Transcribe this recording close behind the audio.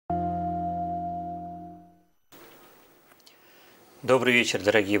Добрый вечер,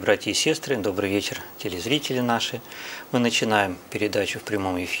 дорогие братья и сестры, добрый вечер, телезрители наши. Мы начинаем передачу в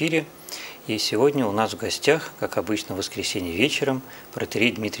прямом эфире, и сегодня у нас в гостях, как обычно, в воскресенье вечером,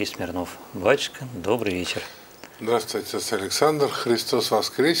 протоиерей Димитрий Смирнов. Батюшка, добрый вечер. Здравствуйте, отец Александр, Христос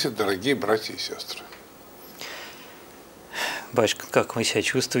воскресе, дорогие братья и сестры. Батюшка, как вы себя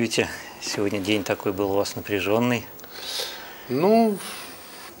чувствуете? Сегодня день такой был у вас напряженный. Ну,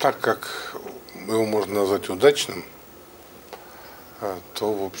 так как его можно назвать удачным,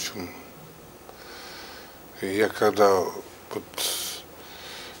 то, в общем, я когда вот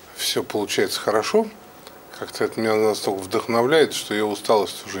все получается хорошо, как-то это меня настолько вдохновляет, что я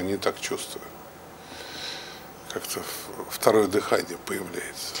усталость уже не так чувствую. Как-то второе дыхание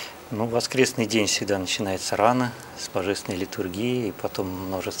появляется. Ну, воскресный день всегда начинается рано, с божественной литургии, и потом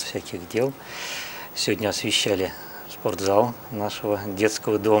множество всяких дел. Сегодня освещали спортзал нашего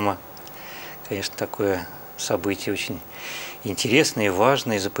детского дома. Конечно, такое событие очень интересное,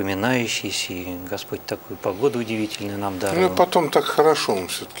 важное, запоминающееся, и Господь такую погоду удивительную нам даровал. Ну и потом так хорошо мы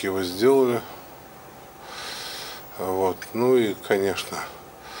все-таки его сделали. Вот. Ну и, конечно,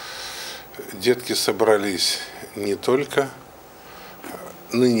 детки собрались не только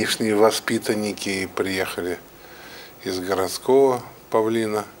нынешние воспитанники, приехали из городского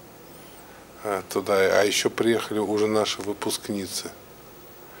павлина туда, а еще приехали уже наши выпускницы.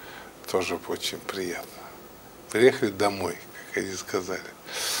 Тоже очень приятно. Приехали домой, как они сказали.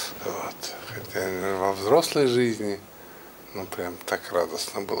 Вот. Хотя во взрослой жизни, ну прям так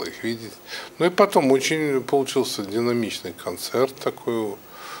радостно было их видеть. Ну и потом очень получился динамичный концерт такой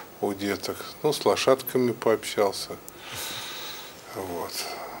у деток. Ну, с лошадками пообщался. Вот.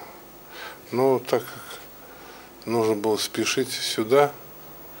 Но так как нужно было спешить сюда,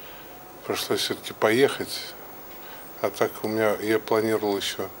 пришлось все-таки поехать. А так я планировал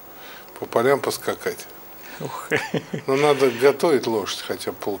еще по полям поскакать. Но надо готовить лошадь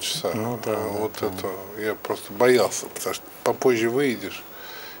хотя бы полчаса. Ну, да, вот да. это я просто боялся, потому что попозже выйдешь,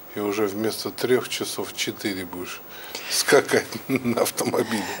 и уже вместо 3 часов 4 будешь скакать на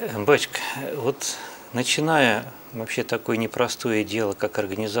автомобиле. Батюшка, вот начиная вообще такое непростое дело, как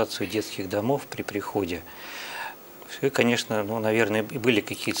организацию детских домов при приходе, конечно, ну, наверное, были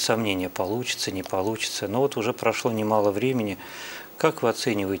какие-то сомнения, получится, не получится, но вот уже прошло немало времени. Как вы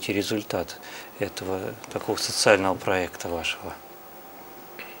оцениваете результат этого такого социального проекта вашего?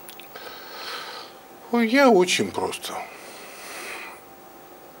 Ой, я очень просто.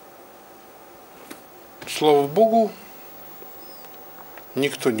 Слава Богу,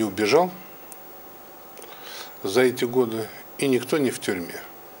 никто не убежал за эти годы, и никто не в тюрьме.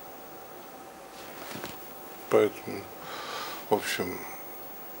 Поэтому, в общем,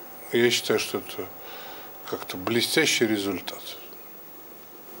 я считаю, что это как-то блестящий результат.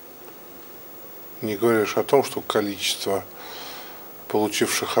 Не говоришь о том, что количество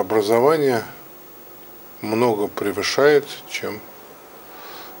получивших образование много превышает, чем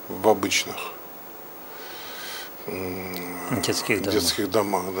в обычных детских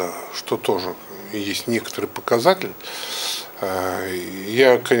домах, да, что тоже есть некоторый показатель.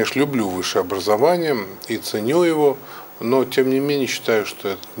 Я, конечно, люблю высшее образование и ценю его, но тем не менее считаю, что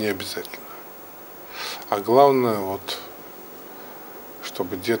это не обязательно. А главное, вот,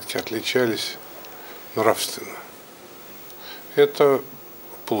 чтобы детки отличались нравственно. Это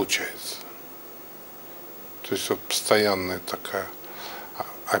получается. То есть вот постоянная такая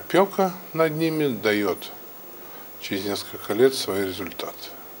опека над ними дает через несколько лет свои результаты.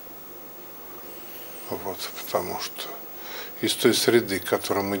 Вот, потому что из той среды,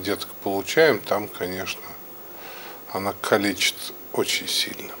 которую мы деток получаем, там, конечно, она калечит очень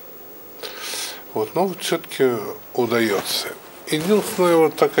сильно. Вот, но все-таки удается. Единственная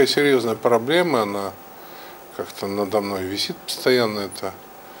вот такая серьезная проблема, она как-то надо мной висит постоянно, это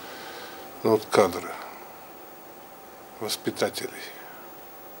ну, вот кадры воспитателей.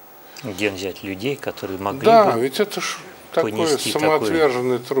 Где взять людей, которые могли Да, бы ведь это ж такой такой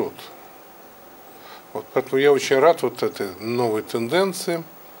самоотверженный труд. Вот поэтому я очень рад вот этой новой тенденции.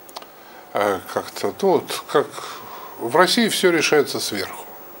 Как-то, ну, вот, как в России все решается сверху.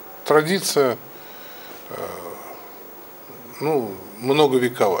 Традиция, ну,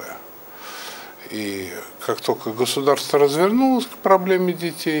 многовековая. И как только государство развернулось к проблеме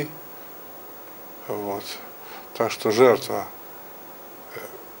детей, вот, так что жертва,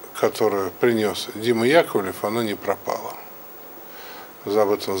 которую принес Дима Яковлев, она не пропала.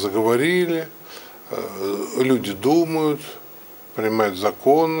 Об этом заговорили, люди думают, принимают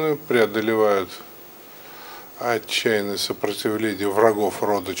законы, преодолевают отчаянное сопротивление врагов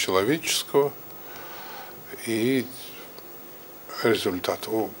рода человеческого, и результат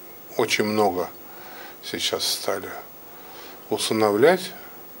очень много сейчас стали усыновлять.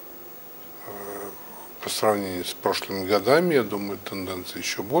 По сравнению с прошлыми годами, я думаю, тенденция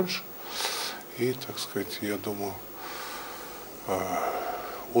еще больше. И, так сказать, я думаю,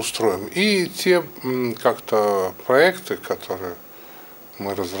 устроим. И те как-то проекты, которые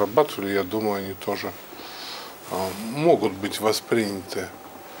мы разрабатывали, я думаю, они тоже могут быть восприняты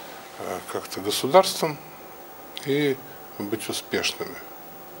как-то государством и быть успешными.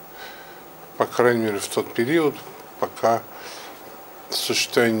 По крайней мере, в тот период, пока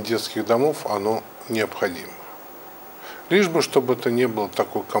существование детских домов, оно необходимо. Лишь бы, чтобы это не было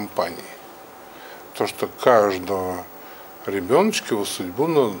такой кампании. То, что каждого ребеночка, его судьбу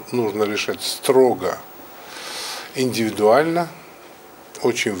нужно решать строго, индивидуально,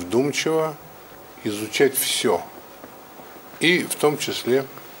 очень вдумчиво, изучать все. И в том числе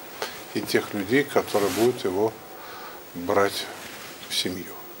и тех людей, которые будут его брать в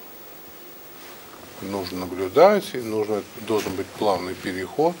семью. Нужно наблюдать, и должен быть плавный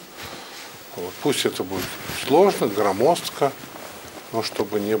переход. Вот. Пусть это будет сложно, громоздко, но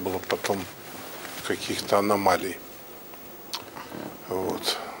чтобы не было потом каких-то аномалий.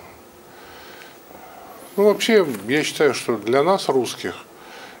 Вот. Ну, вообще, я считаю, что для нас, русских,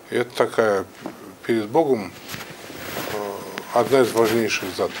 это такая, перед Богом, одна из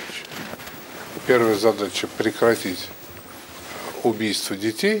важнейших задач. Первая задача – прекратить убийство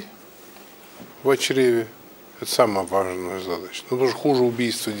детей в чреве. Это самая важная задача. Ну, потому что хуже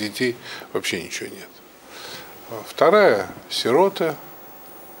убийства детей вообще ничего нет. Вторая – сироты.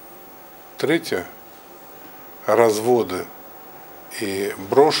 Третья – разводы и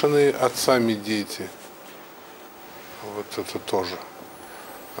брошенные отцами дети. Вот это тоже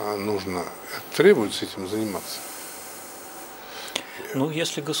нужно, требуется этим заниматься. Ну,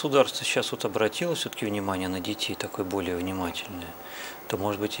 если государство сейчас вот обратило все-таки внимание на детей, такое более внимательное, то,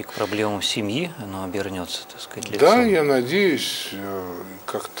 может быть, и к проблемам семьи оно обернется, так сказать, лицом. Да, я надеюсь,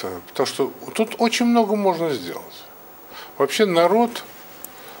 как-то, потому что тут очень много можно сделать. Вообще народ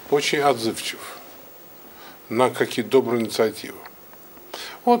очень отзывчив на какие-то добрые инициативы.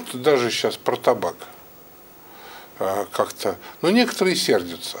 Вот даже сейчас про табак как-то, но некоторые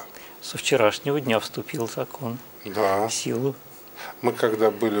сердятся. Со вчерашнего дня вступил закон в силу. Мы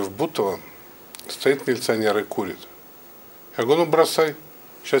когда были в Бутово, стоит милиционер и курит. Я говорю, ну бросай,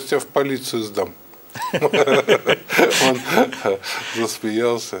 сейчас тебя в полицию сдам. Он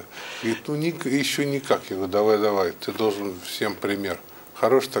засмеялся. Говорит, ну еще никак. Я говорю, давай, ты должен всем пример.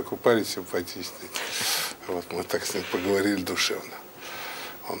 Хороший такой парень, симпатичный. Вот мы так с ним поговорили душевно.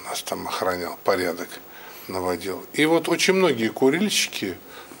 Он нас там охранял, порядок наводил. И вот очень многие курильщики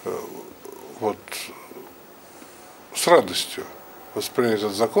вот с радостью восприняли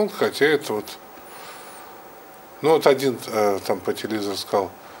этот закон, хотя это вот... Ну вот один там по телевизору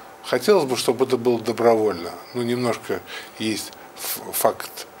сказал, хотелось бы, чтобы это было добровольно. Ну немножко есть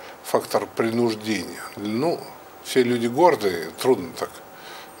фактор принуждения. Ну, все люди гордые, трудно так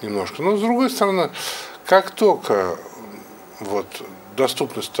немножко. Но с другой стороны, как только вот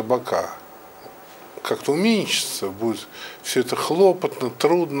доступность табака как-то уменьшится, будет все это хлопотно,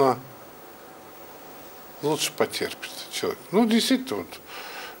 трудно, лучше потерпит человек. Ну, действительно, вот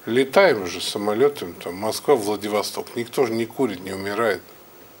летаем уже самолетами, там, Москва, Владивосток, никто же не курит, не умирает.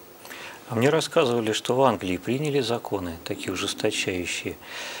 А мне рассказывали, что в Англии приняли законы, такие ужесточающие,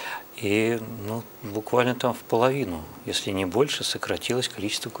 и ну, буквально там в половину, если не больше, сократилось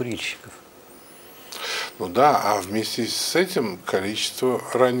количество курильщиков. Ну да, а вместе с этим количество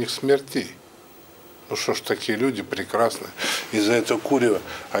ранних смертей. Ну что ж, такие люди прекрасные. Из-за этого курева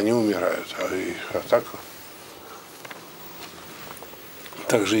они умирают. А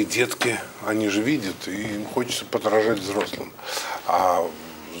так же и детки, они же видят, и им хочется подражать взрослым. А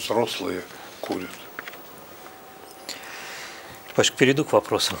взрослые курят. Пашка, перейду к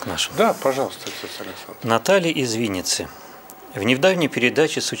вопросам к нашим. Да, пожалуйста, отец Александр. Наталья из Винницы. В недавней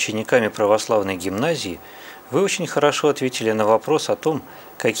передаче с учениками православной гимназии вы очень хорошо ответили на вопрос о том,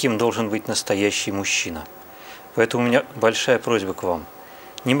 каким должен быть настоящий мужчина. Поэтому у меня большая просьба к вам.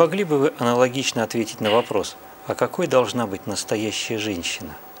 Не могли бы вы аналогично ответить на вопрос, а какой должна быть настоящая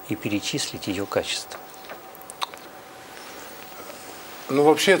женщина, и перечислить ее качества? Ну,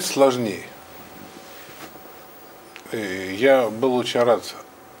 вообще это сложнее. И я был очень рад,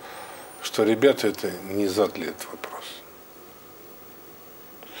 что ребята это не задали этот вопрос.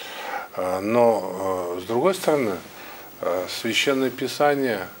 Но, с другой стороны, Священное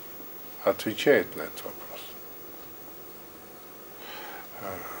Писание отвечает на этот вопрос.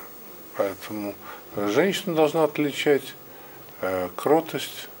 Поэтому женщина должна отличать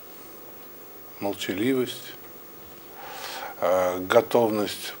кротость, молчаливость,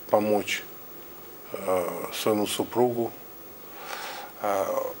 готовность помочь своему супругу,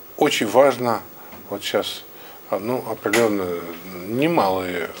 очень важно, вот сейчас, ну, определенно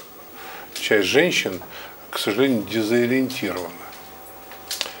немалая часть женщин, к сожалению, дезориентирована.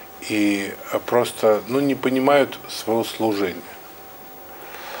 И просто, ну, не понимают своего служения.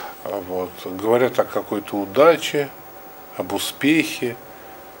 Вот. Говорят о какой-то удаче, об успехе,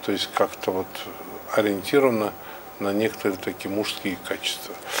 то есть как-то вот ориентировано на некоторые такие мужские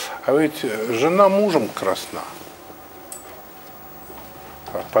качества. А ведь жена мужем красна.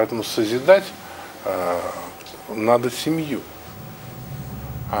 Поэтому созидать надо семью,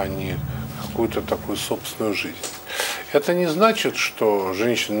 а не какую-то такую собственную жизнь. Это не значит, что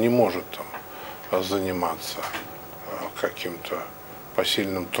женщина не может там заниматься каким-то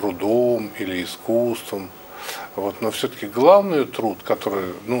посильным трудом или искусством. Вот, но все-таки главный труд,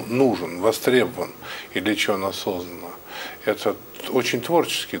 который, ну, нужен, востребован и для чего он осознанно, это очень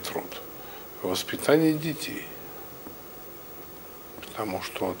творческий труд, воспитание детей. Потому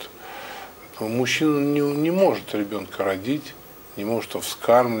что вот, ну, мужчина не может ребенка родить, не может его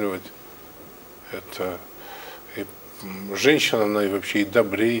вскармливать. Это и женщина, она и вообще и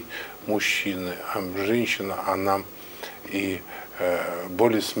добрей мужчины, а женщина, она и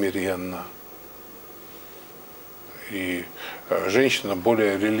более смиренна. И женщина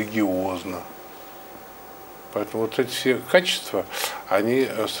более религиозна. Поэтому вот эти все качества, они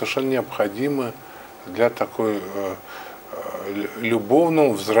совершенно необходимы для такой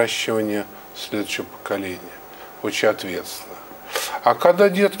любовного взращивания следующего поколения. Очень ответственно. А когда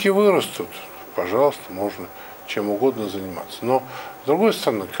детки вырастут, пожалуйста, можно чем угодно заниматься. Но, с другой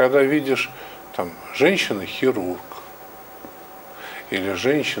стороны, когда видишь там женщина-хирург или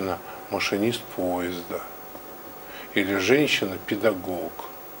женщина-машинист поезда, или женщина-педагог,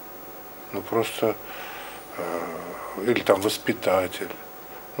 ну просто, или там воспитатель,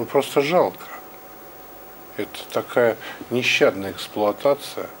 ну просто жалко. Это такая нещадная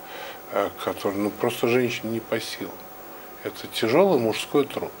эксплуатация, которая, ну, просто женщине не по силам. Это тяжелый мужской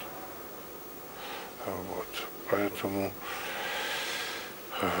труд. Вот. Поэтому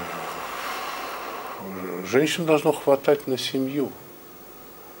женщин должно хватать на семью,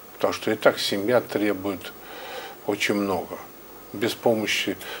 потому что и так семья требует очень много. Без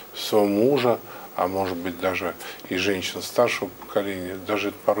помощи своего мужа, а может быть даже и женщин старшего поколения, даже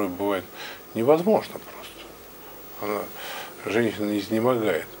это порой бывает невозможно просто. Женщина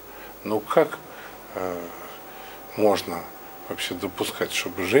изнемогает. Но как можно вообще допускать,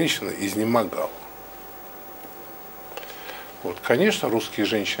 чтобы женщина изнемогала? Вот, конечно, русские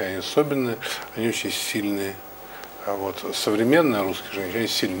женщины, они особенные, они очень сильные. А вот современные русские женщины, они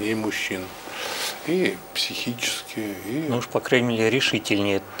сильнее мужчин. И психически, и... Ну уж, по крайней мере,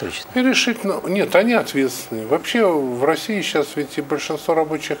 решительнее точно. И решительно. Нет, они ответственные. Вообще в России сейчас ведь и большинство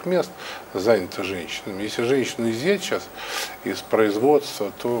рабочих мест занято женщинами. Если женщину изъять сейчас из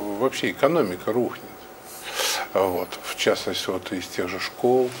производства, то вообще экономика рухнет. Вот. В частности, вот из тех же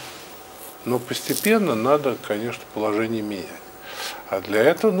школ. Но постепенно надо, конечно, положение менять. А для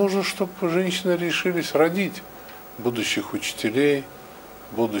этого нужно, чтобы женщины решились родить будущих учителей,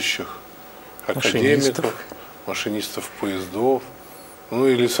 будущих академиков, машинистов поездов, ну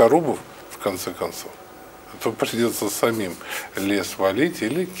и лесорубов, в конце концов. А то придется самим лес валить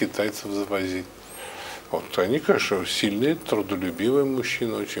или китайцев завозить. Вот они, конечно, сильные, трудолюбивые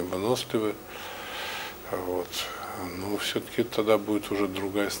мужчины, очень выносливые. Вот. Но все-таки тогда будет уже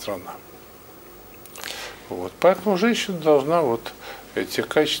другая страна. Вот. Поэтому женщина должна вот эти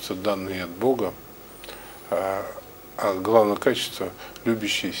качества, данные от Бога, а главное качество –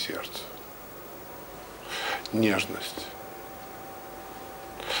 любящее сердце. Нежность,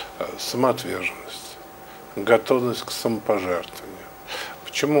 самоотверженность, готовность к самопожертвованию.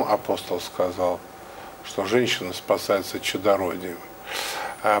 Почему апостол сказал, что женщина спасается чадородием?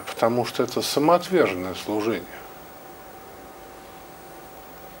 Потому что это самоотверженное служение.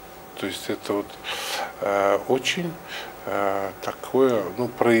 То есть это вот очень такое, ну,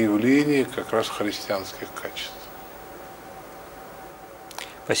 проявление как раз христианских качеств.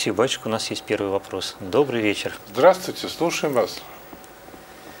 Спасибо, батюшка. У нас есть первый вопрос. Добрый вечер. Здравствуйте, слушаем вас.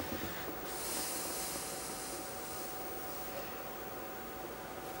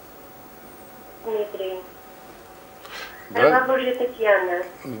 Дмитрий. Да? Раба Божья Татьяна.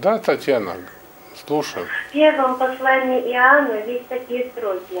 Да, Татьяна, слушаю. В первом послании Иоанна есть такие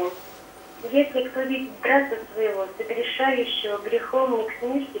строки. Если кто видит брата своего, согрешающего грехом не к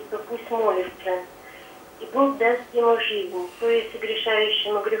смерти, то пусть молится, и Бог даст ему жизнь. То есть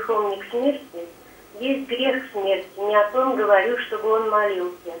согрешающему грехом не к смерти, есть грех смерти. Не о том говорю, чтобы он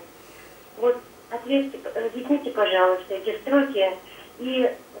молился. Вот ответьте, объясните, пожалуйста, эти строки,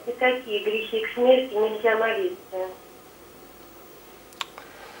 и за какие грехи к смерти нельзя молиться.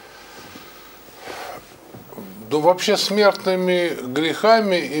 Ну, вообще смертными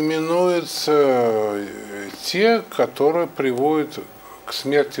грехами именуются те, которые приводят к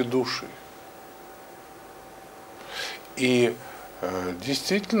смерти души. И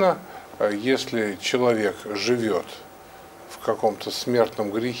действительно, если человек живет в каком-то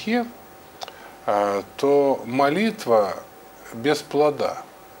смертном грехе, то молитва без плода,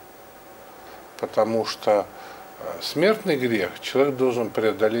 потому что смертный грех человек должен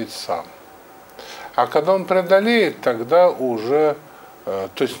преодолеть сам. А когда он преодолеет, тогда уже,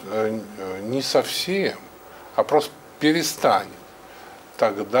 то есть не совсем, а просто перестанет.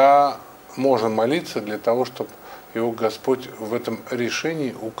 Тогда можно молиться для того, чтобы его Господь в этом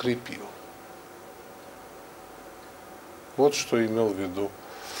решении укрепил. Вот что имел в виду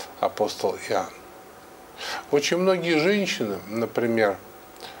апостол Иоанн. Очень многие женщины, например,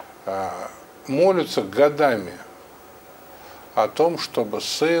 молятся годами о том, чтобы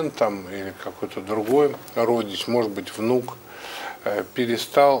сын там, или какой-то другой родич, может быть, внук,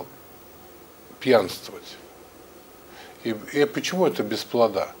 перестал пьянствовать. И почему это без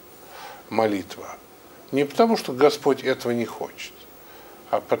плода молитва? Не потому, что Господь этого не хочет,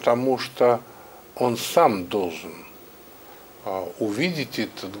 а потому что Он сам должен увидеть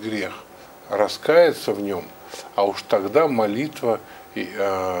этот грех, раскаяться в нем, а уж тогда молитва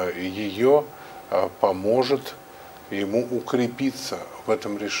ее поможет ему укрепиться в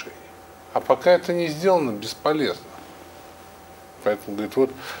этом решении. А пока это не сделано, бесполезно. Поэтому говорит, вот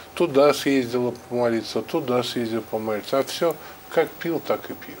туда съездила помолиться, туда съездила помолиться, а все как пил, так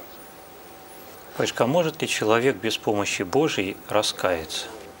и пьет. Батюшка, а может ли человек без помощи Божьей раскаяться?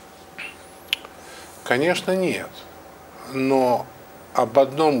 Конечно, нет. Но об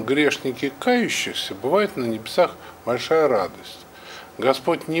одном грешнике кающихся бывает на небесах большая радость.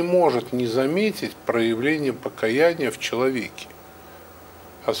 Господь не может не заметить проявление покаяния в человеке.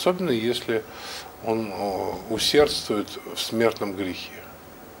 Особенно если он усердствует в смертном грехе.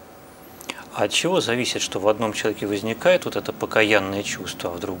 А от чего зависит, что в одном человеке возникает вот это покаянное чувство,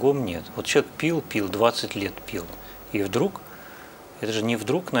 а в другом нет? Вот человек пил, 20 лет пил, и вдруг, это же не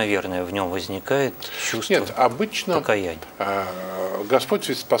вдруг, наверное, в нем возникает чувство Нет, обычно покаяния. Господь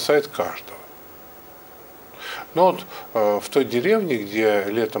ведь спасает каждого. Но вот в той деревне, где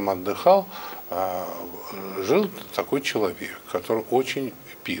летом отдыхал, жил такой человек, который очень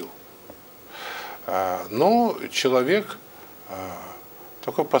пил. Но человек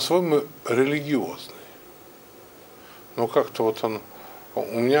такой по-своему религиозный. Но как-то вот он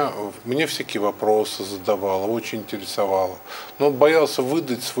мне всякие вопросы задавал, очень интересовало. Но он боялся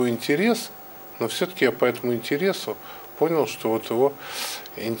выдать свой интерес, но все-таки я по этому интересу понял, что вот его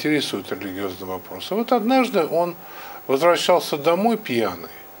интересует религиозный вопрос. И вот однажды он возвращался домой пьяный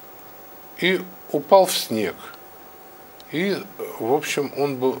и упал в снег. И, в общем,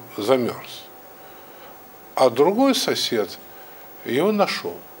 он был замерз. А другой сосед его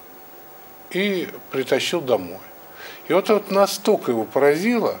нашел и притащил домой. И вот настолько его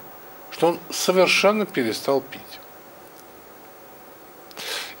поразило, что он совершенно перестал пить.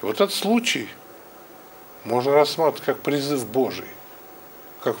 И вот этот случай можно рассматривать как призыв Божий,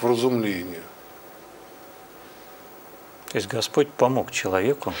 как вразумление. То есть Господь помог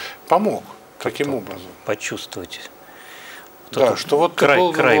человеку? Помог. Каким образом? Почувствовать. Да, что вот ты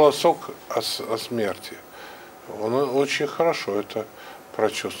был голосок о смерти. Он очень хорошо это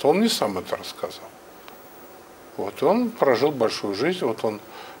прочувствовал. Он не сам это рассказал. Вот, и он прожил большую жизнь. Вот он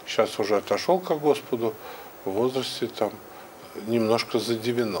сейчас уже отошел ко Господу в возрасте там немножко за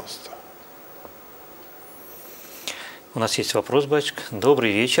 90. У нас есть вопрос, батюшка.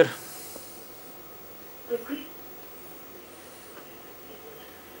 Добрый вечер.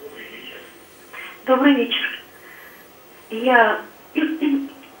 Добрый вечер. Я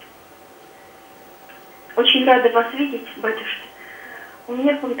очень рада вас видеть, батюшка. У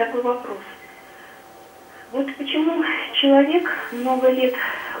меня к вам такой вопрос. Вот почему человек много лет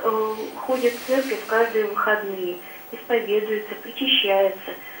ходит в церковь каждые выходные, исповедуется,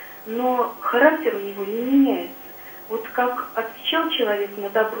 причащается, но характер у него не меняется. Вот как отвечал человек на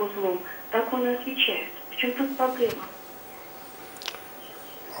добро злом, так он и отвечает. В чем тут проблема?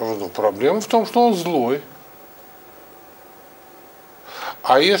 Ну, проблема в том, что он злой.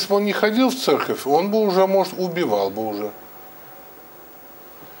 А если бы он не ходил в церковь, он бы уже, может, убивал бы уже.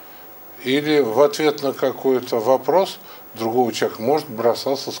 Или в ответ на какой-то вопрос другого человека, может,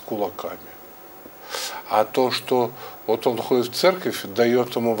 бросался с кулаками. А то, что вот он ходит в церковь,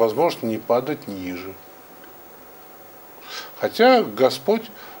 дает ему возможность не падать ниже. Хотя Господь,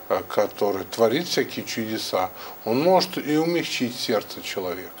 который творит всякие чудеса, он может и умягчить сердце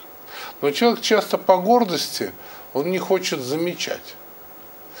человека. Но человек часто по гордости, он не хочет замечать.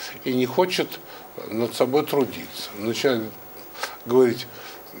 и не хочет над собой трудиться. Начинает говорить: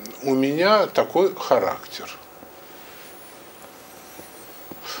 у меня такой характер.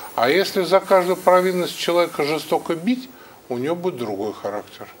 А если за каждую провинность человека жестоко бить, у него будет другой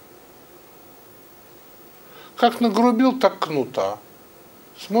характер. Как нагрубил, так кнута.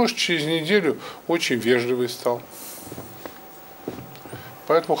 Сможешь, через неделю очень вежливый стал.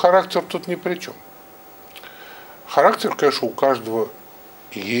 Поэтому характер тут ни при чем. Характер, конечно, у каждого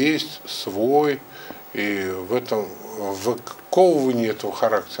есть свой, и в этом выковывании этого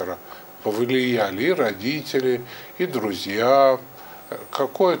характера повлияли и родители, и друзья,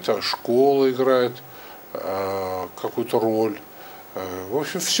 какая-то школа играет какую-то роль. В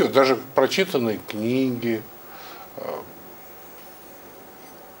общем, все, даже прочитанные книги.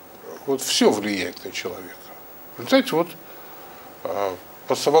 Вот все влияет на человека. Знаете, вот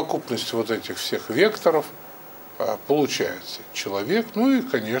по совокупности вот этих всех векторов получается человек, ну и,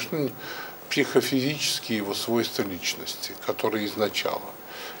 конечно, психофизические его свойства личности, которые изначально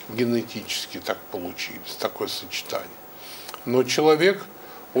генетически так получились, такое сочетание. Но человек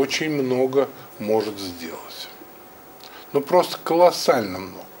очень много может сделать. Ну просто колоссально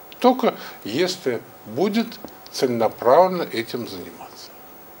много. Только если будет целенаправленно этим заниматься.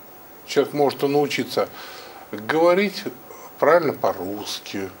 Человек может научиться говорить правильно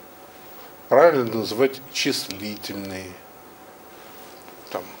по-русски, правильно называть числительные.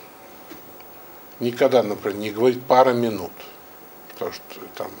 Там, никогда, например, не говорить пара минут, потому что,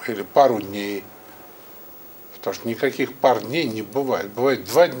 там, или пару дней. Потому что никаких пар дней не бывает. Бывает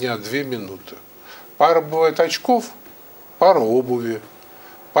 2 дня, 2 минуты. Пара бывает очков, пара обуви,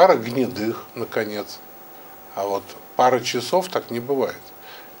 пара гнедых, наконец. А вот пара часов так не бывает.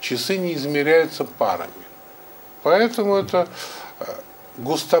 Часы не измеряются парами. Поэтому это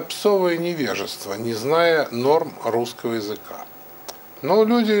густопсовое невежество, не зная норм русского языка. Но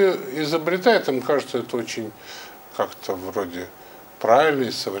люди изобретают, им кажется, это очень как-то вроде правильно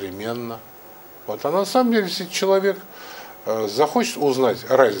и современно. Вот. А на самом деле, если человек захочет узнать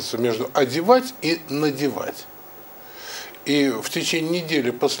разницу между одевать и надевать, и в течение недели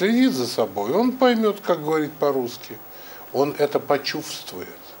последит за собой, он поймет, как говорить по-русски. Он это почувствует.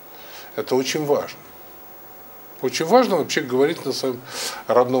 Это очень важно. Очень важно вообще говорить на своем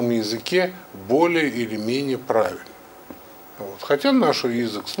родном языке более или менее правильно. Вот. Хотя наш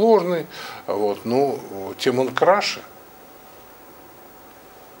язык сложный, вот, но тем он краше.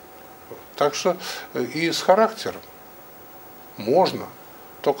 Так что и с характером можно,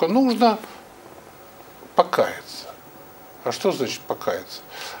 только нужно покаяться. А что значит покаяться?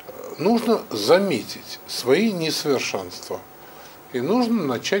 Нужно заметить свои несовершенства. И нужно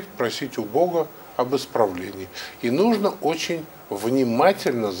начать просить у Бога об исправлении. И нужно очень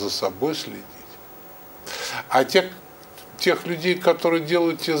внимательно за собой следить. А тех людей, которые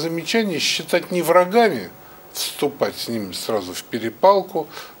делают те замечания, считать не врагами, вступать с ними сразу в перепалку,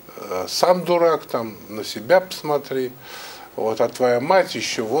 сам дурак, там, на себя посмотри, вот, а твоя мать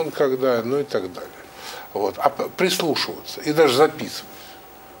еще вон когда, ну и так далее. Вот, а прислушиваться и даже записывать.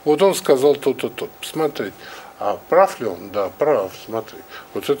 Вот он сказал то-то, то-то, посмотреть, а прав ли он? Да, прав, смотри,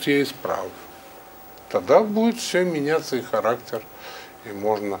 вот это я исправлю. Тогда будет все меняться и характер, и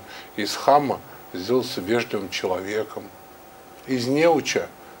можно из хама сделаться вежливым человеком. Из неуча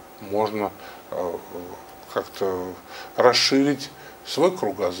можно как-то расширить свой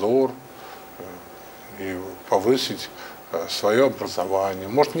кругозор и повысить свое образование.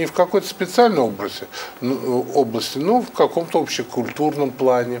 Может, не в какой-то специальной области, но в каком-то общекультурном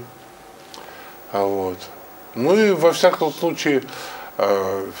плане. Вот. Ну и во всяком случае,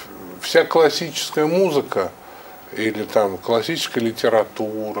 вся классическая музыка или там классическая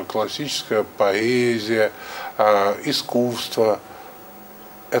литература, классическая поэзия, искусство,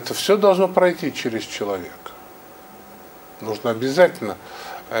 это все должно пройти через человека. Нужно обязательно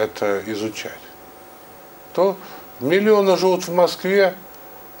это изучать. То миллионы живут в Москве,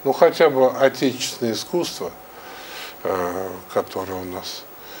 ну хотя бы отечественное искусство, которое у нас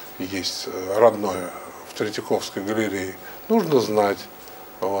есть родное в Третьяковской галерее, нужно знать.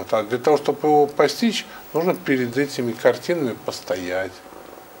 Вот. А для того, чтобы его постичь, нужно перед этими картинами постоять.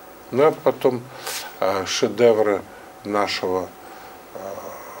 Ну а потом шедевры нашего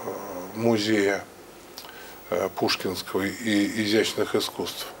музея пушкинского и изящных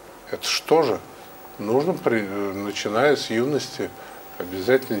искусств. Это что же? Нужно, начиная с юности,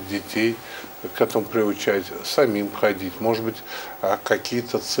 обязательно детей к этому приучать, самим ходить, может быть,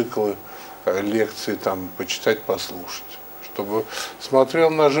 какие-то циклы лекций там почитать, послушать, чтобы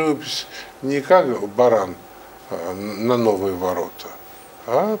смотрел на живопись не как баран на новые ворота,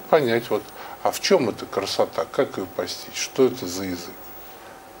 а понять, вот, а в чем эта красота, как ее постичь, что это за язык.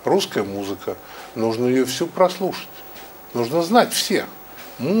 русская музыка, нужно ее всю прослушать. Нужно знать всех.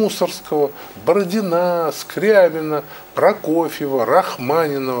 Мусорского, Бородина, Скрябина, Прокофьева,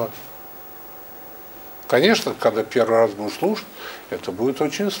 Рахманинова. Конечно, когда первый раз будешь слушать, это будет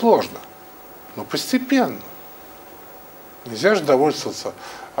очень сложно. Но постепенно. Нельзя же довольствоваться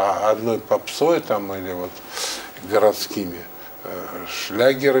одной попсой там, или вот городскими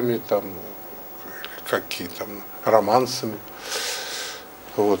шлягерами, там, какие там романсами.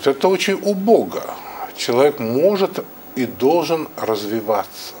 Вот. Это очень убого. Человек может и должен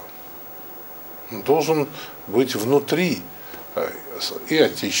развиваться. Он должен быть внутри и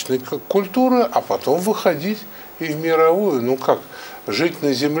отечественной культуры, а потом выходить и в мировую. Ну как, жить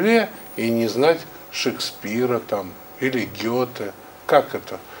на земле и не знать Шекспира там, или Гёте. Как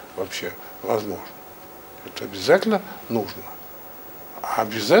это вообще возможно? Это обязательно нужно. А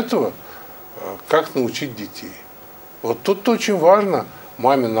без этого как научить детей? Вот тут очень важно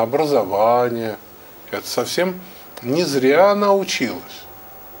мамино образование. Это совсем не зря она училась.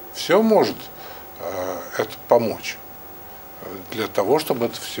 Все может это помочь. Для того, чтобы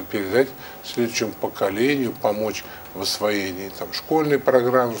это все передать следующему поколению, помочь в освоении там, школьной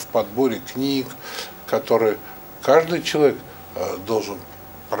программы, в подборе книг, которые каждый человек должен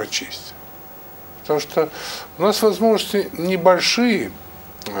прочесть. Потому что у нас возможности небольшие,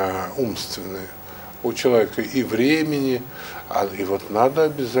 умственные у человека и времени, и вот надо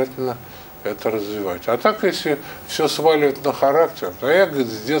обязательно это развивать. А так, если все сваливать на характер, то я, говорит,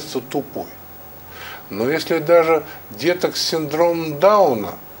 с детства тупой. Но если даже деток с синдромом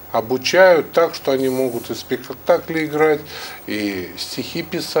Дауна обучают так, что они могут и спектакли играть, и стихи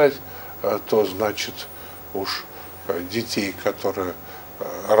писать, то значит уж детей, которые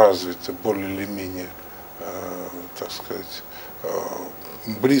развиты более или менее, так сказать,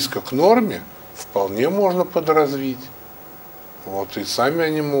 близко к норме, вполне можно подразвить. Вот, и сами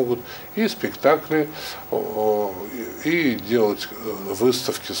они могут и спектакли, и делать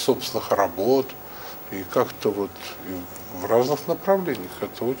выставки собственных работ, и как-то вот в разных направлениях.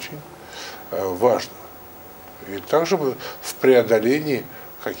 Это очень важно. И также в преодолении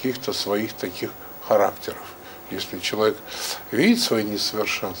каких-то своих таких характеров. Если человек видит свои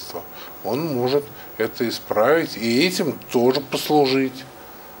несовершенства, он может это исправить и этим тоже послужить,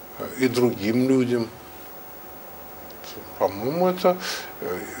 и другим людям. По-моему, это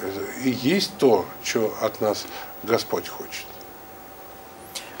и есть то, что от нас Господь хочет.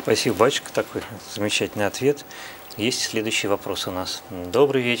 Спасибо, батюшка, такой замечательный ответ. Есть следующий вопрос у нас.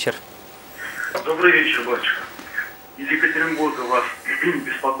 Добрый вечер. Добрый вечер, батюшка. Из Екатеринбурга вас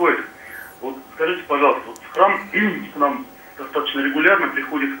беспокоит. Вот скажите, пожалуйста, вот в храм к нам достаточно регулярно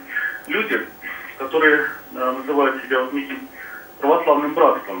приходят люди, которые называют себя вот неким православным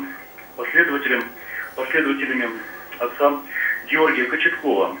братством, последователями отца Георгия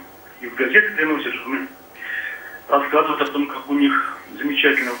Кочеткова. И в газеты приносят, рассказывают о том, как у них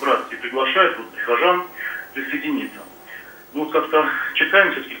замечательно в братстве приглашают вот, прихожан присоединиться. Ну вот как-то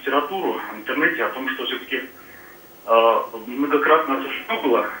читаем все-таки литературу в интернете о том, что все-таки многократно осуждено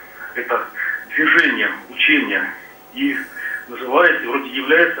было это движение, учение, и называется, вроде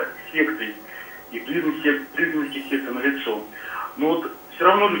является сектой, и признаки секты налицо. Но вот все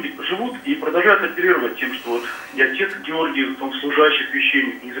равно люди живут и продолжают оперировать тем, что вот и отец Георгий, он служащий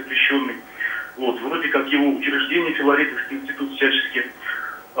священник, незапрещенный, вот, вроде как его учреждение, Филаретовский институт всячески,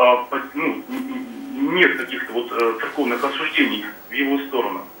 нет каких-то вот церковных осуждений в его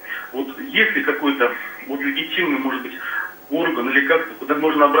сторону. Вот есть ли какой-то вот легитимный, может быть, орган или как-то, куда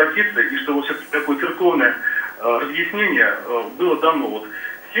можно обратиться, и чтобы все-таки такое церковное разъяснение было дано, вот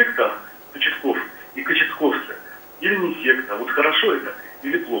секта Кочетков и кочетковцы, или не секта, вот хорошо это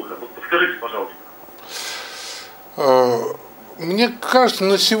или плохо? Вот подскажите, пожалуйста. Мне кажется,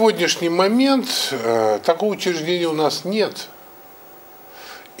 на сегодняшний момент такого учреждения у нас нет.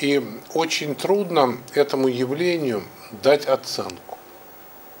 И очень трудно этому явлению дать оценку.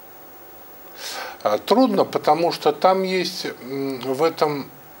 Трудно, потому что там есть в этом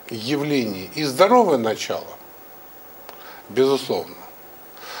явлении и здоровое начало, безусловно,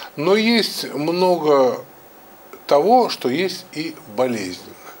 но есть много того, что есть и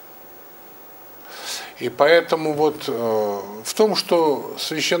болезненно. И поэтому вот в том, что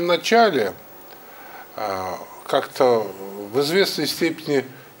священноначалие как-то в известной степени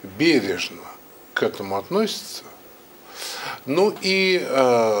бережно к этому относится, ну и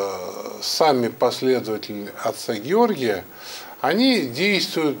сами последователи отца Георгия, они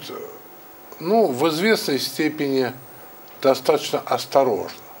действуют, ну, в известной степени достаточно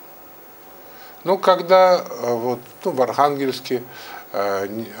осторожно. Но когда вот, в Архангельске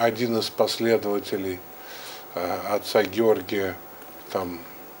один из последователей отца Георгия там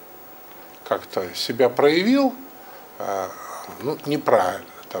как-то себя проявил, ну, неправильно,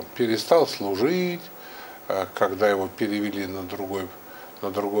 там, перестал служить, когда его перевели на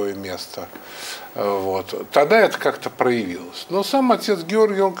другое место, вот, тогда это как-то проявилось. Но сам отец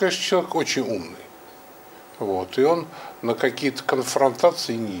Георгий, он, конечно, человек очень умный, вот, и он на какие-то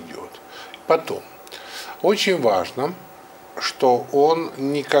конфронтации не идет. Потом, очень важно, что он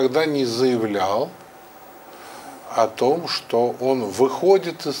никогда не заявлял о том, что он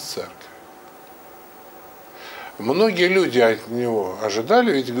выходит из церкви. Многие люди от него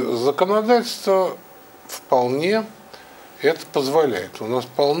ожидали, ведь законодательство вполне это позволяет. У нас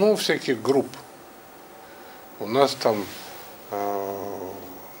полно всяких групп. У нас там,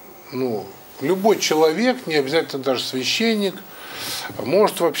 ну, любой человек, не обязательно даже священник,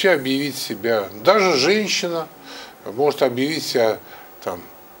 может вообще объявить себя, даже женщина может объявить себя там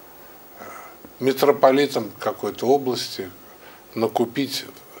митрополитом какой-то области, накупить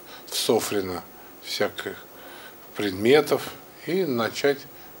в Софрино всяких предметов и начать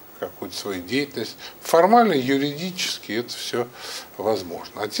какую-то свою деятельность. Формально, юридически это все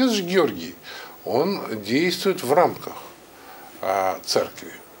возможно. Отец же Георгий, он действует в рамках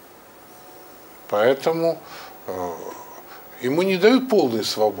церкви. Поэтому ему не дают полной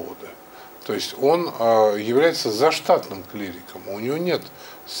свободы. То есть он является заштатным клириком, у него нет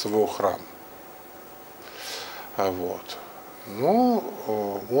своего храма. Вот.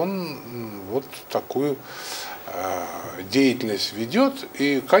 Ну, он вот такую деятельность ведет.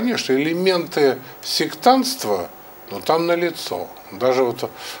 И, конечно, элементы сектантства, но там налицо. Даже вот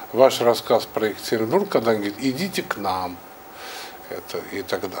ваш рассказ про Екатеринбург, когда он говорит, идите к нам, это, и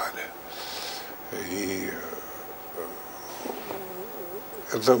так далее. И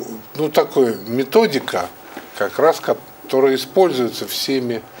это, ну, такая методика, как раз, которая используется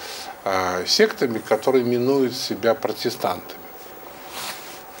всеми сектами, которые именуют себя протестантами.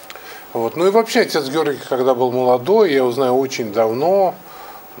 Вот. Ну и вообще отец Георгий, когда был молодой, я его знаю очень давно,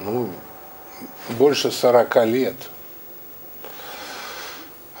 ну, больше 40 лет.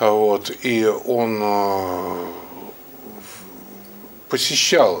 Вот. И он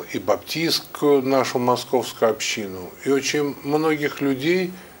посещал и баптистскую нашу московскую общину, и очень многих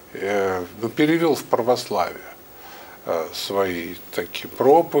людей перевел в православие своей такой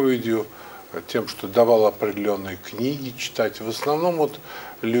проповедью, тем, что давал определенные книги читать. В основном вот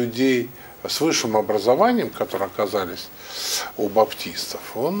людей с высшим образованием, которые оказались у баптистов,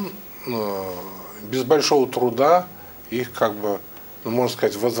 он без большого труда их, как бы, ну, можно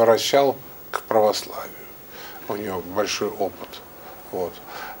сказать, возвращал к православию. У него большой опыт. Вот.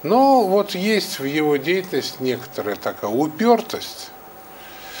 Но вот есть в его деятельности некоторая такая упертость,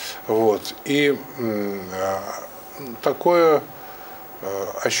 вот, и такое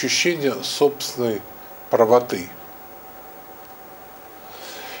ощущение собственной правоты.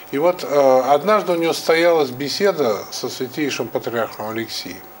 И вот однажды у него состоялась беседа со святейшим патриархом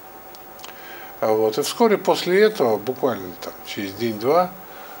Алексием. Вот, и вскоре после этого, буквально там, через день-два,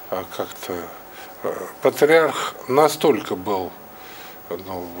 как-то патриарх настолько был,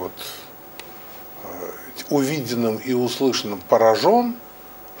 ну, вот, увиденным и услышанным поражен,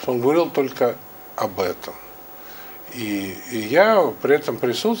 что он говорил только об этом. И я при этом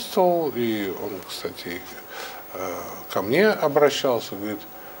присутствовал, и он, кстати, ко мне обращался, говорит,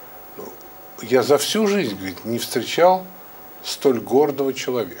 я за всю жизнь, говорит, не встречал столь гордого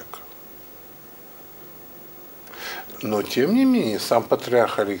человека. Но, тем не менее, сам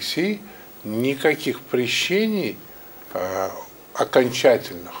патриарх Алексий никаких прещений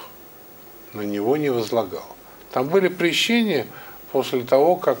окончательных на него не возлагал. Там были прещения после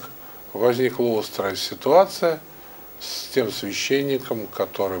того, как возникла острая ситуация с тем священником,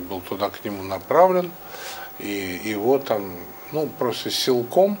 который был туда к нему направлен, и его там, ну, просто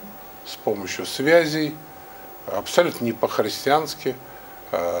силком, с помощью связей, абсолютно не по-христиански,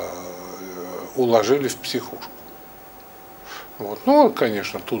 уложили в психушку. Вот. Ну,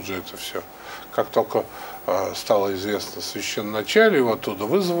 конечно, тут же это все, как только стало известно священноначалию, его оттуда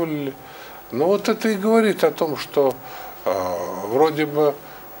вызволили. Но вот это и говорит о том, что вроде бы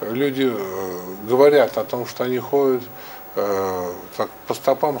люди говорят о том, что они ходят так, по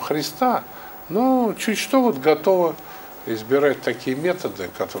стопам Христа, но чуть что вот готовы избирать такие методы,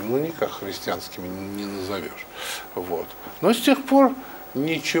 которые, ну, никак христианскими не назовешь. Вот. Но с тех пор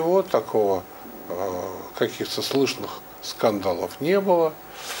ничего такого, каких-то слышных скандалов не было.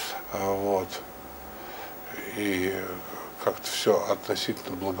 Вот. И как-то все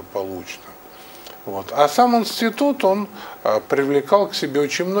относительно благополучно. Вот. А сам институт, он привлекал к себе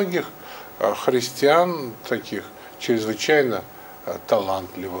очень многих христиан, таких чрезвычайно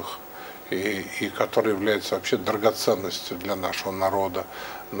талантливых. и который является вообще драгоценностью для нашего народа.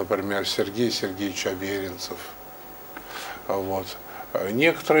 Например, Сергей Сергеевич Аверинцев. Вот.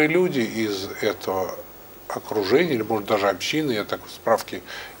 Некоторые люди из этого окружения, или может даже общины, я так справки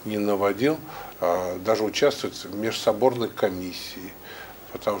не наводил, даже участвуют в межсоборной комиссии,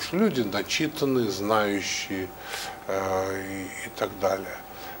 потому что люди начитанные, знающие и так далее.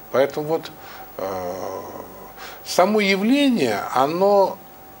 Поэтому вот само явление, оно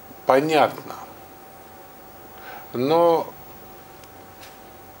понятно, но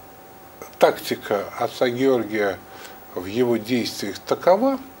тактика отца Георгия в его действиях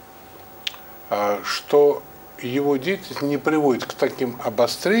такова, что его деятельность не приводит к таким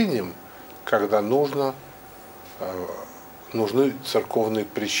обострениям, когда нужны церковные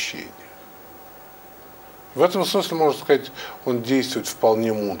прещения. В этом смысле, можно сказать, он действует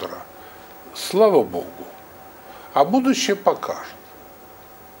вполне мудро. Слава Богу. А будущее покажет.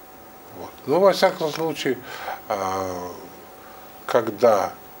 Вот. Но, во всяком случае,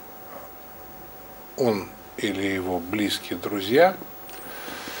 когда он или его близкие друзья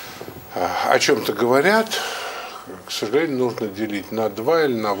о чем-то говорят, к сожалению, нужно делить на 2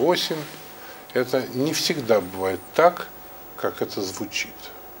 или на 8. Это не всегда бывает так, как это звучит.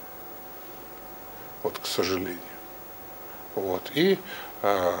 Вот, к сожалению. Вот. И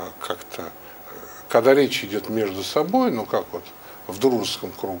как-то, когда речь идет между собой, ну как вот в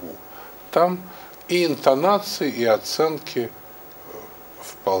дружеском кругу, там и интонации, и оценки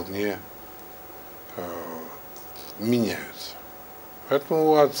вполне меняются.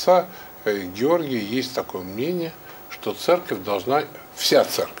 Поэтому у отца Георгия есть такое мнение, что церковь должна, вся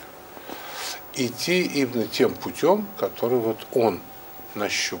церковь, идти именно тем путем, который вот он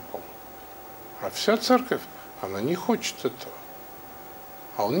нащупал. А вся церковь, она не хочет этого.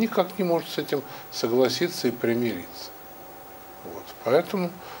 А он никак не может с этим согласиться и примириться. Вот.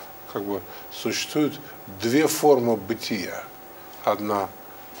 Поэтому как бы существует 2 формы бытия. Одна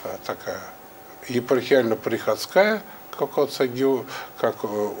такая епархиально-приходская, как у отца Георгия,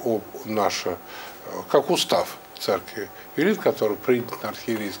 как устав церкви велит, который принят на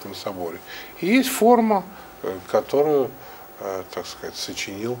архиерейском соборе. И есть форма, которую, так сказать,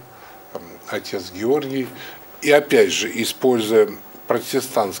 сочинил отец Георгий, и опять же, используя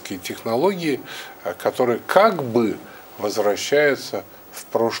протестантские технологии, которые как бы возвращаются в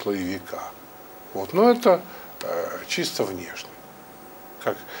прошлые века. Вот. Но это чисто внешне.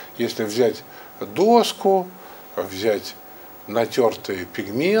 Как если взять доску, взять натертые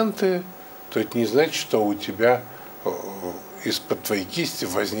пигменты, то это не значит, что у тебя из-под твоей кисти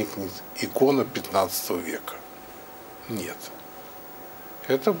возникнет икона 15 века. Нет.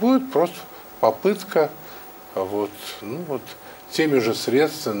 Это будет просто попытка вот, теми же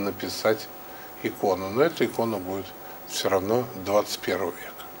средствами написать икону. Но эта икона будет все равно 21 века.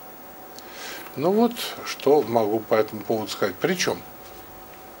 Ну вот, что могу по этому поводу сказать. Причем,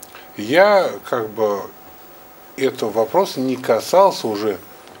 я как бы этого вопроса не касался уже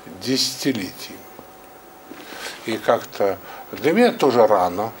десятилетиями. И как-то для меня тоже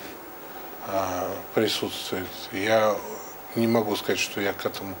рано присутствует. Я не могу сказать, что я к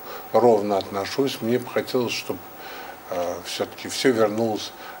этому ровно отношусь. Мне бы хотелось, чтобы все-таки все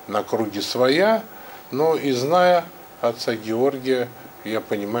вернулось на круги своя, но и зная отца Георгия, я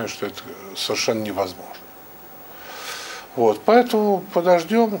понимаю, что это совершенно невозможно. Вот, поэтому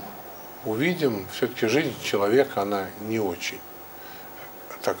подождем, увидим. Все-таки жизнь человека, она не очень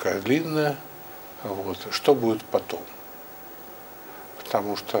такая длинная. Вот, что будет потом?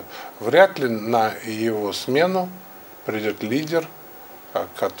 Потому что вряд ли на его смену придет лидер,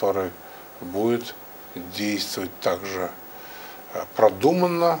 который будет действовать так же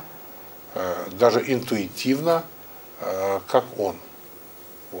продуманно, даже интуитивно, как он.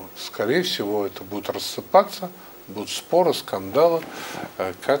 Вот. Скорее всего, это будет рассыпаться, будут споры, скандалы,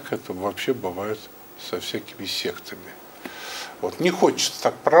 как это вообще бывает со всякими сектами. Вот. Не хочется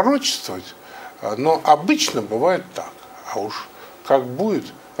так пророчествовать, но обычно бывает так. А уж как будет,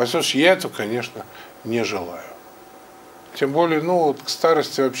 во всяком случае, я этого, конечно, не желаю. Тем более, к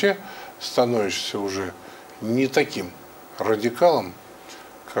старости вообще становишься уже не таким радикалом,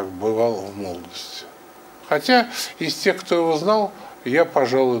 как бывал в молодости. Хотя из тех, кто его знал, я,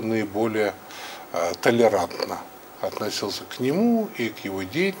 пожалуй, наиболее толерантно относился к нему и к его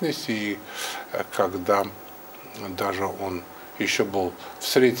деятельности. И когда даже он еще был в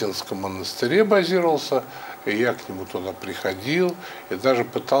Сретенском монастыре, базировался, и я к нему туда приходил и даже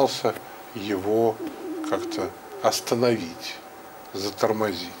пытался его как-то остановить,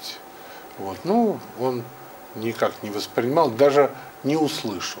 затормозить. Вот. Он никак не воспринимал, даже не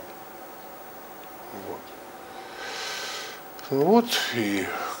услышал. Вот. И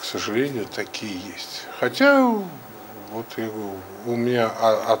к сожалению, такие есть. Хотя, вот я говорю, у меня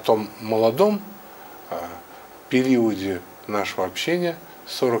о том молодом периоде нашего общения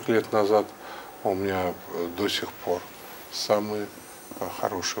 40 лет назад у меня до сих пор самые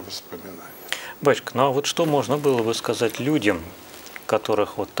хорошие воспоминания. Батюшка, ну а вот что можно было бы сказать людям,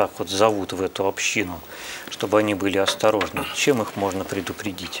 которых вот так вот зовут в эту общину, чтобы они были осторожны? Чем их можно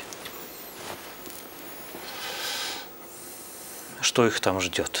предупредить? Что их там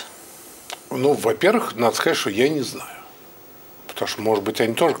ждет? Ну, во-первых, надо сказать, что я не знаю. Потому что, может быть,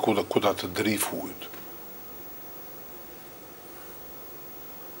 они тоже куда-то дрейфуют.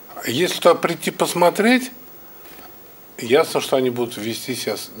 Если туда прийти посмотреть, ясно, что они будут вести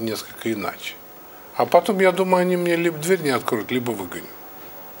себя несколько иначе. А потом, я думаю, они мне либо дверь не откроют, либо выгонят.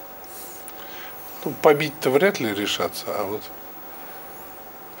 Ну, побить-то вряд ли решатся, а вот...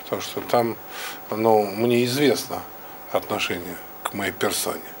 Потому что там, ну, мне известно отношение к моей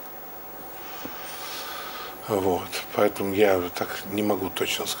персоне. Вот. Поэтому я так не могу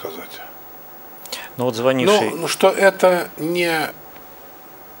точно сказать. Ну вот звонивший... Ну, что это не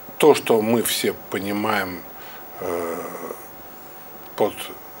то, что мы все понимаем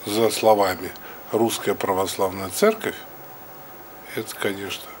за словами «Русская Православная Церковь», это,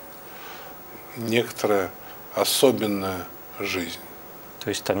 конечно, некоторая особенная жизнь. То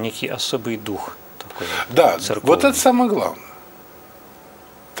есть там некий особый дух такой. Да, церковный. Вот это самое главное.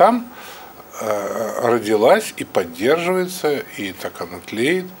 Там родилась и поддерживается, и так она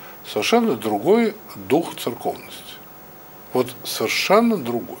тлеет совершенно другой дух церковности. Вот совершенно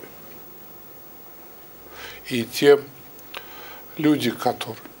другой. И те люди,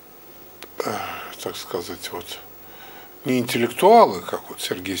 которые, так сказать, вот, не интеллектуалы, как вот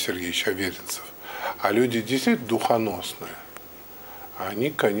Сергей Сергеевич Аверинцев, а люди действительно духоносные,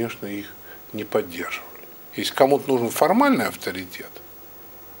 они, конечно, их не поддерживали. Если кому-то нужен формальный авторитет,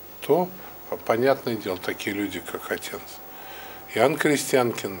 то, понятное дело, такие люди, как отец Иоанн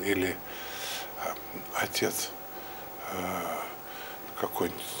Крестьянкин или отец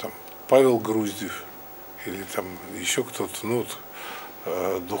какой-нибудь там Павел Груздев, или там еще кто-то, ну,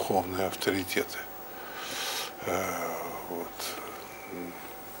 духовные авторитеты. Вот.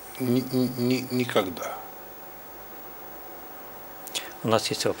 Никогда. У нас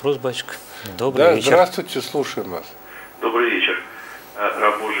есть вопрос, батюшка. Добрый вечер. Здравствуйте, слушаем вас. Добрый вечер.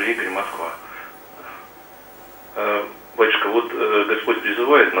 Раб Божий Игорь, Москва. Батюшка, вот Господь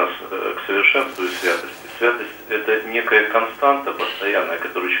призывает нас к совершенству и святости. Святость – это некая константа постоянная,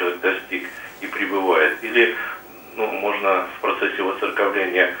 которую человек достиг и пребывает. Или, ну, можно в процессе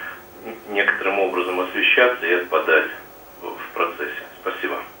воцерковления некоторым образом освящаться и отпадать в процессе.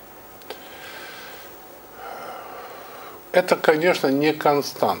 Спасибо. Это, конечно, не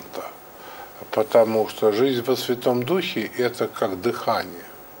константа, потому что жизнь во Святом Духе – это как дыхание.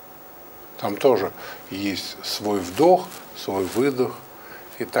 Там тоже есть свой вдох, свой выдох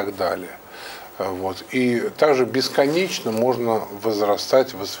и так далее. Вот. И также бесконечно можно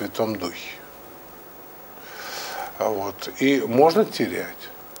возрастать во Святом Духе. Вот. И можно терять.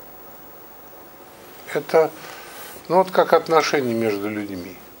 Это, ну, вот как отношения между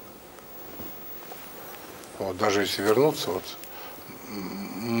людьми. Вот, даже если вернуться, вот,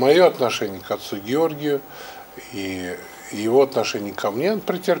 мое отношение к отцу Георгию и его отношение ко мне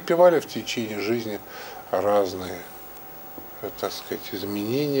претерпевали в течение жизни разные, так сказать,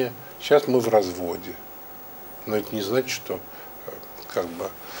 изменения. Сейчас мы в разводе. Но это не значит, что как бы,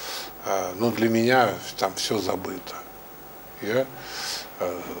 ну, для меня там все забыто. Я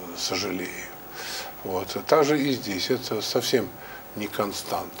сожалею. Вот. Также и здесь это совсем не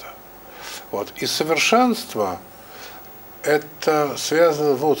константа. Вот. И совершенство это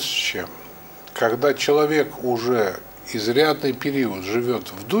связано вот с чем. Когда человек уже изрядный период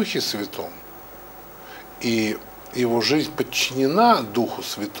живет в Духе Святом, и его жизнь подчинена Духу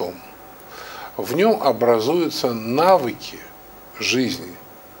Святому, в нем образуются навыки жизни,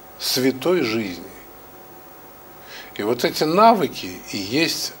 святой жизни. И вот эти навыки и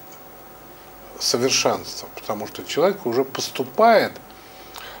есть совершенство, потому что человек уже поступает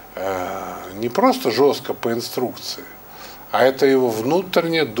не просто жестко по инструкции, а это его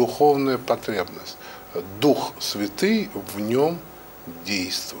внутренняя духовная потребность. Дух Святый в нем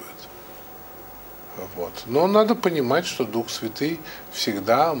действует. Вот. Но надо понимать, что Дух Святый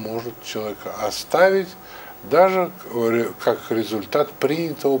всегда может человека оставить, даже как результат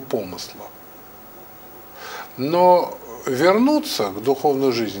принятого помысла. Но вернуться к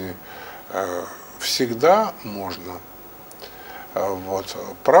духовной жизни всегда можно. Вот.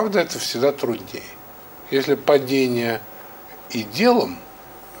 Правда, это всегда труднее. Если падение и делом,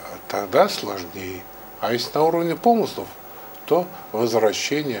 тогда сложнее. А если на уровне помыслов, то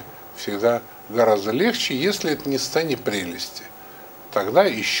возвращение всегда гораздо легче, если это не станет прелести. Тогда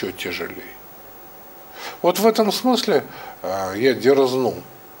еще тяжелее. Вот в этом смысле я дерзну,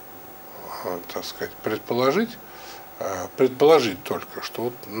 так сказать, предположить только, что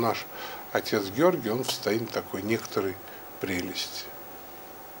вот наш отец Георгий, он в состоянии такой некоторой прелести.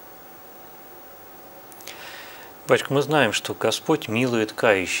 Батюшка, мы знаем, что Господь милует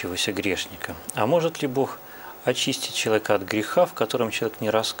кающегося грешника. А может ли Бог очистить человека от греха, в котором человек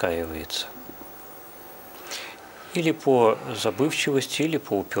не раскаивается? Или по забывчивости, или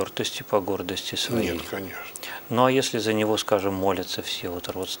по упертости, по гордости своей? Нет, конечно. Ну а если за него, скажем, молятся все вот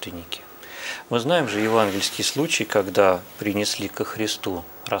родственники? Мы знаем же евангельский случай, когда принесли ко Христу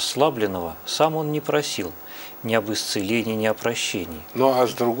расслабленного, сам он не просил ни об исцелении, ни о прощении. Ну а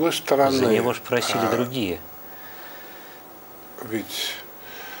с другой стороны... За него же просили другие. Ведь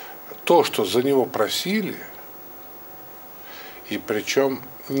то, что за него просили, и причем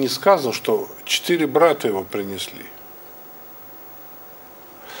не сказано, что 4 брата его принесли,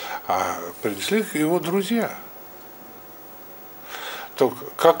 а принесли его друзья. То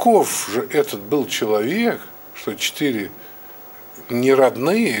каков же этот был человек, что 4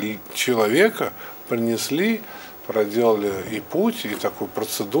 неродные человека принесли, проделали и путь, и такую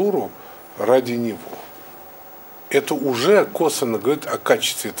процедуру ради него. Это уже косвенно говорит о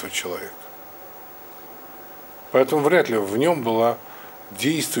качестве этого человека. Поэтому вряд ли в нем была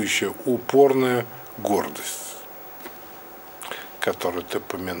действующая упорная гордость, которую ты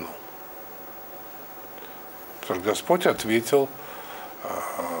помянул. Потому что Господь ответил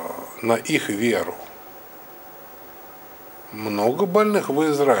на их веру. Много больных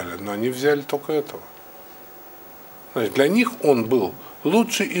в Израиле, но они взяли только этого. Значит, для них он был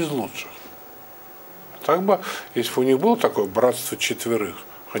лучший из лучших. Так бы, если бы у них было такое братство 4,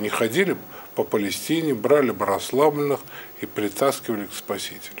 они ходили по Палестине, брали бы расслабленных и притаскивали к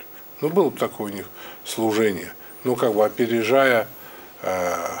Спасителю. Ну, было бы такое у них служение, ну, как бы опережая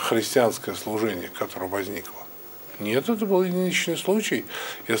христианское служение, которое возникло. Нет, это был единичный случай,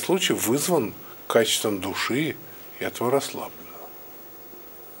 и случай вызван качеством души этого расслабленного.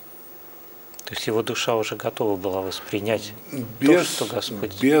 То есть его душа уже готова была воспринять то, что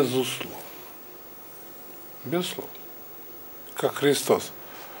Господь... Безусловно. Безусловно. Как Христос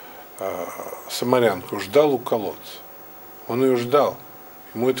самарянку ждал у колодца. Он ее ждал.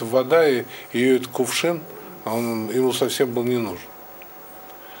 Ему эта вода и ее этот кувшин, ему совсем был не нужен.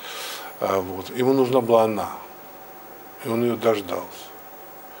 Вот. Ему нужна была она. И он ее дождался.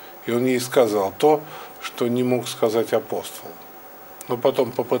 И он ей сказал то, что не мог сказать апостол. Но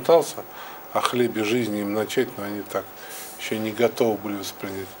потом попытался о хлебе жизни им начать, но они так еще не готовы были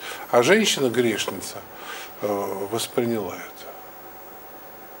воспринять. А женщина-грешница восприняла это.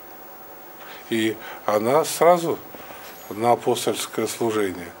 И она сразу на апостольское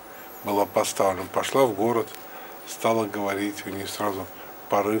служение была поставлена. Пошла в город, стала говорить, у нее сразу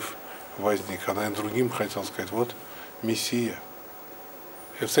порыв возник. Она и другим хотела сказать, вот Мессия.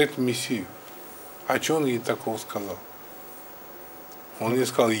 И встретил Мессию. А что он ей такого сказал? Он ей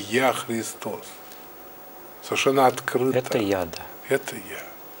сказал, я Христос. Совершенно открыто. Это я, да. Это я.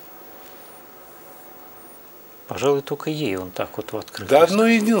 Пожалуй, только ей он так вот открыто. Да одно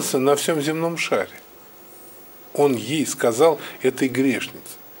единственное на всем земном шаре. Он ей сказал этой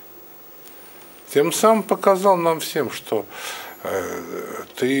грешнице. Тем самым показал нам всем, что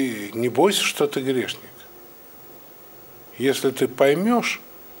ты не бойся, что ты грешник. Если ты поймешь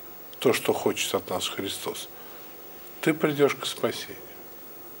то, что хочет от нас Христос, ты придешь к спасению.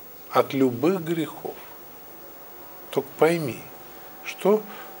 От любых грехов. Только пойми, что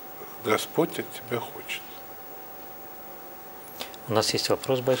Господь от тебя хочет. У нас есть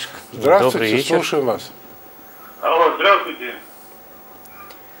вопрос, батюшка. Здравствуйте, Добрый вечер. слушаем вас. Алло, здравствуйте.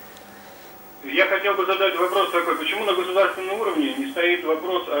 Я хотел бы задать вопрос такой, почему на государственном уровне не стоит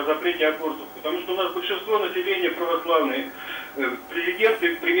вопрос о запрете абортов? Потому что у нас большинство населения православные, президент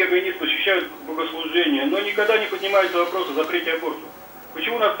и премьер-министр посещают богослужения, но никогда не поднимается вопрос о запрете абортов.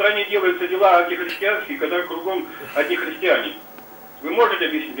 Почему у нас в стране делаются дела антихристианские, когда кругом одни христиане? Вы можете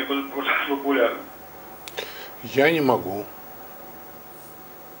объяснить мне, пожалуйста, популярно? Я не могу.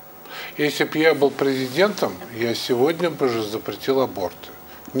 Если бы я был президентом, я сегодня бы же запретил аборты.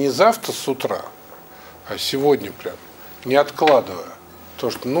 Не завтра с утра, а сегодня прям, не откладывая. То,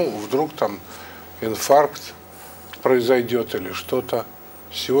 что, вдруг там инфаркт произойдет или что-то.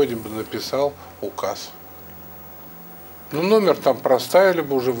 Сегодня бы написал указ. Номер там проставили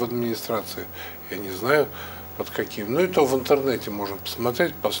бы уже в администрации. Я не знаю, под каким. И то в интернете можно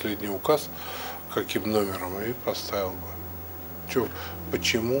посмотреть последний указ, каким номером, и поставил бы.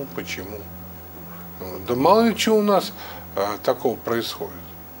 Почему? Да мало ли что у нас такого происходит.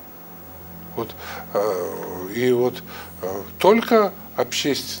 Вот, и вот только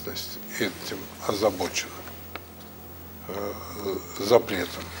общественность этим озабочена,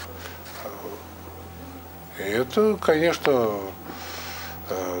 запретом. И это, конечно,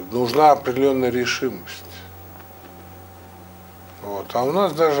 нужна определенная решимость. Вот. А у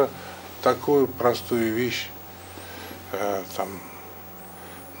нас даже такую простую вещь, там,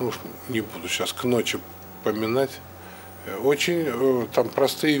 ну, не буду сейчас к ночи поминать, очень там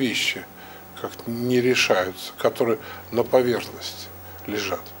простые вещи как не решаются, которые на поверхности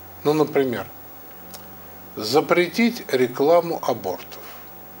лежат. Ну, например, запретить рекламу абортов.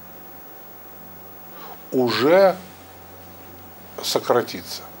 Уже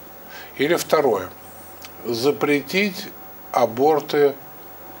сократится. Или второе, запретить аборты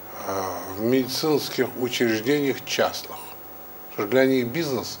в медицинских учреждениях частных. Потому что для них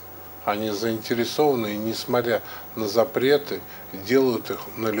бизнес, они заинтересованы, и несмотря на запреты, делают их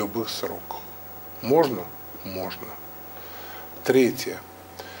на любых сроках. Можно? Можно. Третье.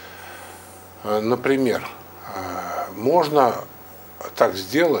 Например, можно так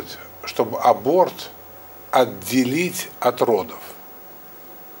сделать, чтобы аборт отделить от родов.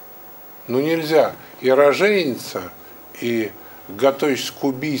 Но нельзя и роженица, и готовясь к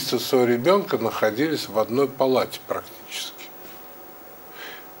убийству своего ребенка находились в одной палате практически.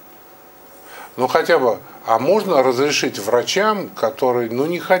 Ну хотя бы, а можно разрешить врачам, которые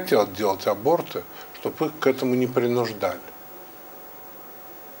не хотят делать аборты, чтобы их к этому не принуждали?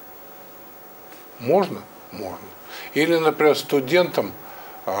 Можно? Можно. Или, например, студентам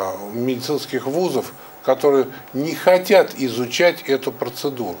медицинских вузов, которые не хотят изучать эту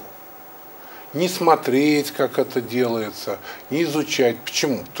процедуру. Не смотреть, как это делается, не изучать.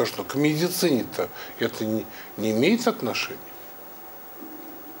 Почему? Потому что к медицине-то это не имеет отношения.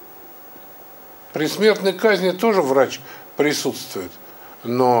 При смертной казни тоже врач присутствует,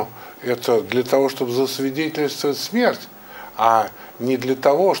 но это для того, чтобы засвидетельствовать смерть, а не для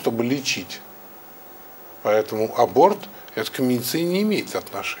того, чтобы лечить. Поэтому аборт это к медицине не имеет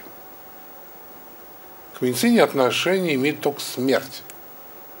отношения. К медицине отношение имеет только смерть.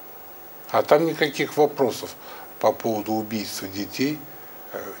 А там никаких вопросов по поводу убийства детей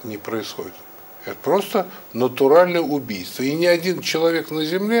не происходит. Это просто натуральное убийство. И ни один человек на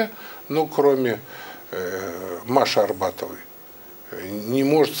земле, ну, кроме Маши Арбатовой, не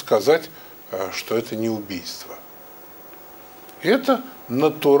может сказать, что это не убийство. Это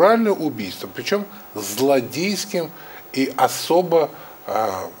натуральное убийство, причем злодейским и особо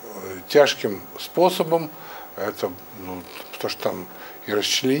тяжким способом. Это, потому что там и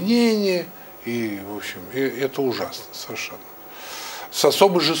расчленение, и, в общем, это ужасно совершенно. С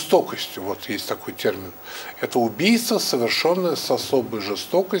особой жестокостью, вот есть такой термин. Это убийство, совершенное с особой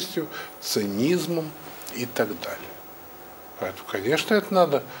жестокостью, цинизмом и так далее. Поэтому, конечно, это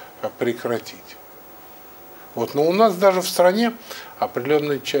надо прекратить. Вот, но у нас даже в стране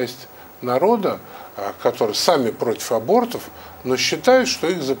определенная часть народа, которые сами против абортов, но считают, что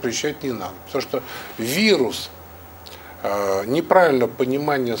их запрещать не надо. Потому что вирус неправильного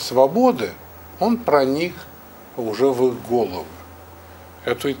понимания свободы, он проник уже в их головы.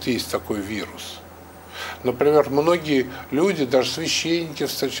 Это и есть такой вирус. Например, многие люди, даже священники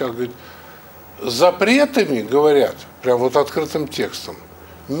встречают, говорят, запретами, говорят, прям вот открытым текстом,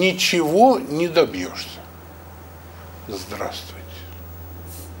 ничего не добьешься. Здравствуйте.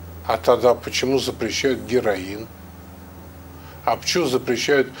 А тогда почему запрещают героин? А почему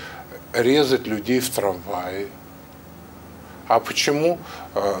запрещают резать людей в трамвае? А почему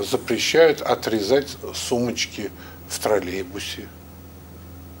запрещают отрезать сумочки в троллейбусе?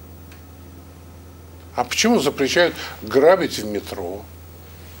 А почему запрещают грабить в метро?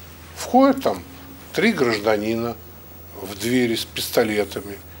 Входят там 3 гражданина в двери с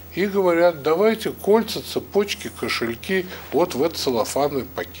пистолетами и говорят, давайте кольца, цепочки, кошельки вот в этот целлофановый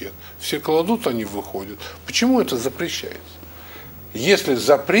пакет. Все кладут, они выходят. Почему это запрещается? Если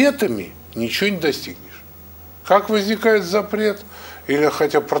запретами ничего не достигнешь. Как возникает запрет? Или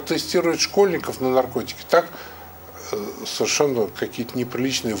хотя протестировать школьников на наркотики, так совершенно какие-то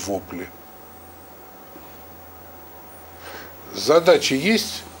неприличные вопли. Задача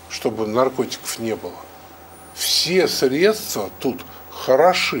есть, чтобы наркотиков не было. Все средства тут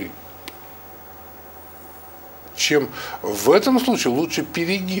хороши. Чем в этом случае лучше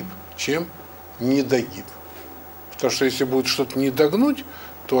перегиб, чем недогиб. Потому что если будет что-то не догнуть,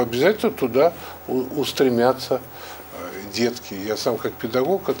 то обязательно туда устремятся детки. Я сам как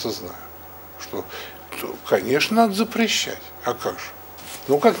педагог это знаю. Что, конечно, надо запрещать. А как же?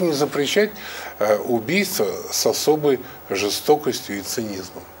 Ну как не запрещать убийство с особой жестокостью и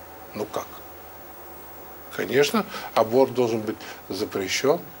цинизмом? Ну как? конечно, аборт должен быть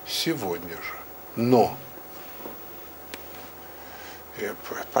запрещен сегодня же. Но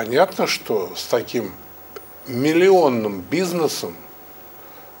понятно, что с таким миллионным бизнесом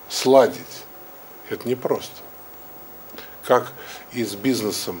сладить это непросто. Как и с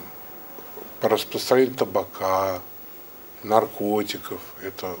бизнесом по распространению табака, наркотиков.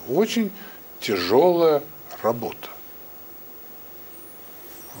 Это очень тяжелая работа.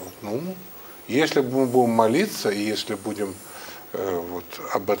 Вот, ну, если мы будем молиться, и если будем вот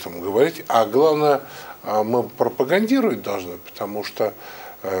об этом говорить, а главное, мы пропагандировать должны, потому что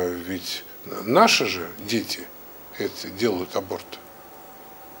ведь наши же дети делают аборты.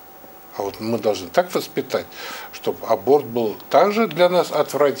 А вот мы должны так воспитать, чтобы аборт был также для нас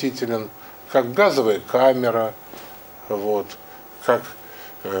отвратителен, как газовая камера, вот, как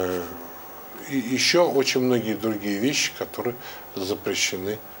и еще очень многие другие вещи, которые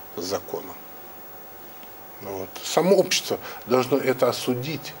запрещены законом. Вот. Само общество должно это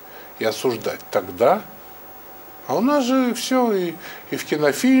осудить и осуждать. Тогда, а у нас же все, и в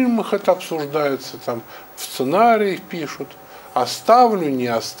кинофильмах это обсуждается, там, в сценариях пишут, оставлю, не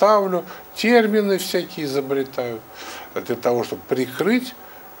оставлю, термины всякие изобретают, для того, чтобы прикрыть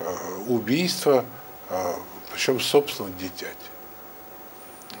убийство, причем собственного дитяти.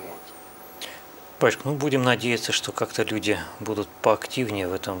 Батюшка, ну будем надеяться, что как-то люди будут поактивнее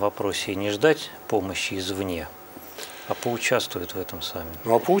в этом вопросе и не ждать помощи извне, а поучаствуют в этом сами.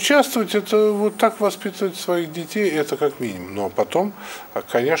 Ну а поучаствовать, это вот так воспитывать своих детей, это как минимум. Ну а потом,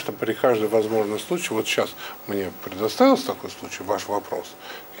 конечно, при каждой возможном случае, вот сейчас мне предоставился такой случай, ваш вопрос,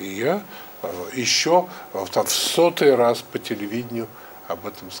 и я еще там, в 100-й раз по телевидению об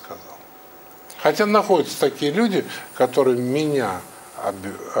этом сказал. Хотя находятся такие люди, которые меня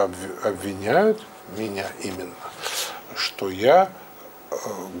обвиняют, меня именно, что я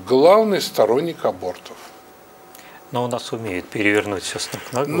главный сторонник абортов. Но у нас умеют перевернуть все с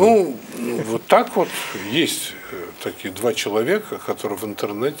ног на голову. Ну, вот так вот есть такие два человека, которые в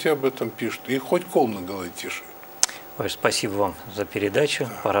интернете об этом пишут, и хоть кол на голове тише. Ой, спасибо вам за передачу,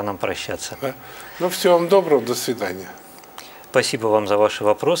 да. Пора нам прощаться. Да. Ну, всего вам доброго, до свидания. Спасибо вам за ваши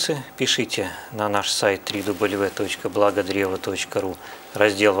вопросы. Пишите на наш сайт www.благодрево.ру,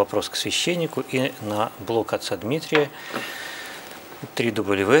 раздел «Вопрос к священнику», и на блог отца Дмитрия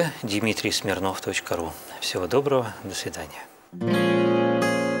www.dimitriysmirnov.ru. Всего доброго, до свидания.